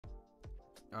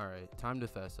Alright, time to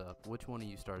fess up. Which one of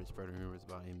you started spreading rumors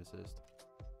about aim assist?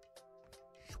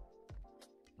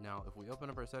 Now, if we open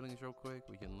up our settings real quick,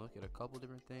 we can look at a couple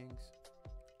different things.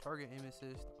 Target aim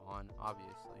assist on,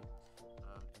 obviously.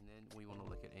 And then we want to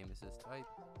look at aim assist type.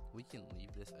 We can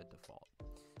leave this at default.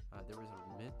 There was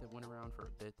a myth that went around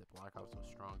for a bit that Black Ops was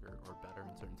stronger or better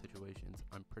in certain situations.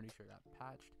 I'm pretty sure it got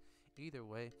patched. Either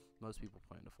way, most people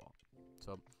play in default.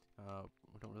 So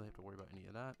we don't really have to worry about any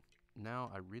of that.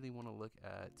 Now I really want to look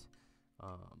at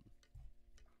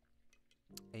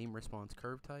aim response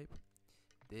curve type.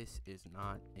 This is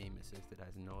not aim assist. It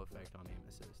has no effect on aim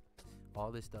assist.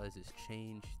 All this does is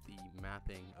change the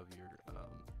mapping of your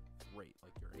rate,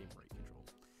 like your aim rate control.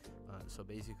 So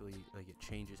basically, like, it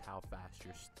changes how fast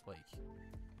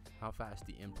how fast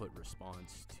the input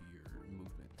responds to your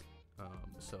movement.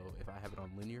 So if I have it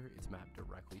on linear, it's mapped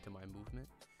directly to my movement.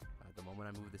 The moment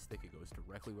I move the stick, it goes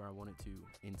directly where I want it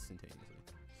to instantaneously.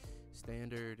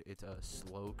 Standard, it's a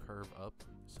slow curve up,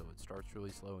 so it starts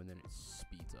really slow and then it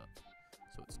speeds up.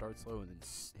 So it starts slow and then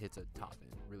hits a top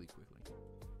end really quickly.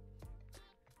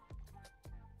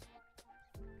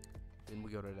 Then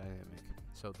we go to dynamic.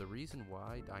 So the reason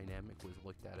why dynamic was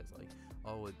looked at as like,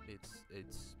 oh,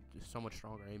 it's just so much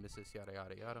stronger aim assist, yada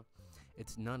yada yada.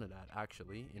 It's none of that.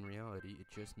 Actually, in reality, it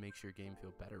just makes your game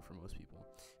feel better for most people.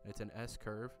 It's an S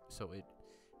curve, so it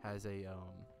has a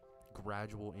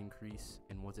gradual increase,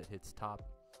 and once it hits top,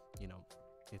 you know,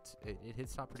 it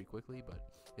hits top pretty quickly, but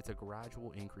it's a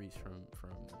gradual increase from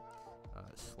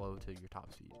slow to your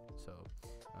top speed. So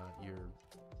your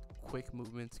quick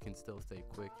movements can still stay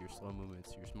quick, your slow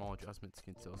movements, your small adjustments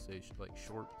can still stay like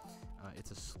short.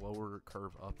 It's a slower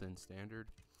curve up than standard,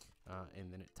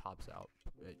 and then it tops out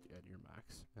at your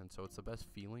max, and so it's the best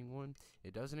feeling one.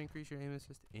 It doesn't increase your aim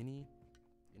assist any,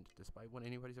 and despite what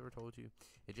anybody's ever told you,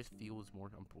 it just feels more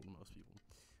comfortable to most people.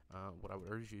 What I would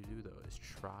urge you to do though is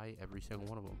try every single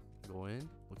one of them. Go in,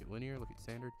 look at linear, look at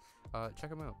standard, check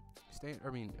them out.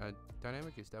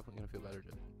 Dynamic is definitely gonna feel better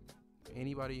to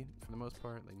anybody for the most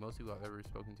part. Like, most people I've ever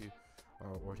spoken to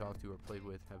or talked to or played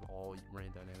with have all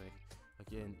ran dynamic.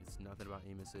 Again, it's nothing about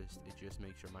aim assist. It just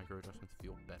makes your micro adjustments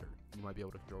feel better. You might be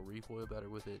able to control recoil better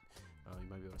with it. You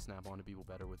might be able to snap onto people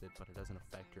better with it, but it doesn't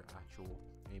affect your actual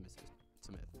aim assist. It's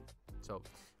a myth. So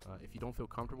if you don't feel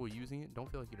comfortable using it,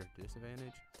 don't feel like you're at a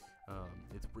disadvantage.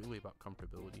 It's really about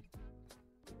comfortability,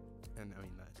 and I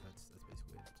mean that's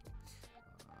basically it. So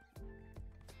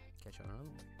catch you on another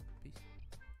one. Peace.